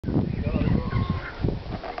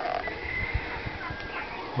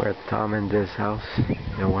We're at Tom Mendes' house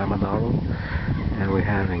in Waimanalo, and we're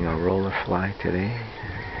having a roller fly today.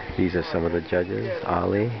 These are some of the judges.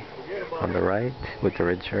 Ali on the right with the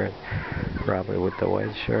red shirt, Robert with the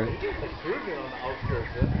white shirt,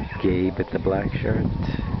 Gabe with the black shirt,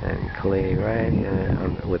 and Clay right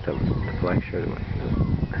with the black shirt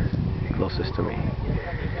closest to me.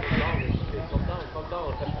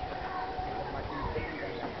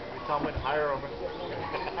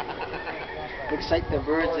 Looks like the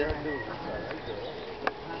birds.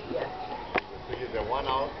 The one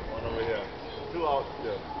out, one over here. Two out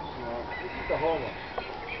still. This is the home one.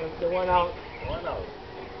 The one out. One out.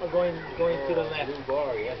 Going to the left.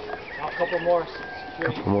 Bar, yes. A couple more.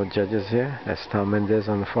 Couple more judges here. That's Tom Mendes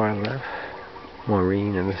on the far left,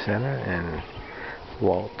 Maureen in the center, and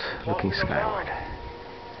Walt looking skyward.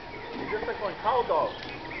 He's just like one cow dog.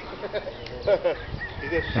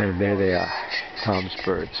 And there they are, Tom's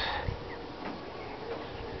birds.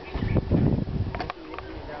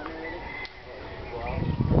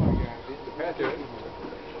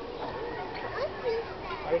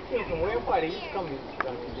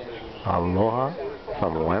 Aloha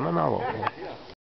from Waimanalo.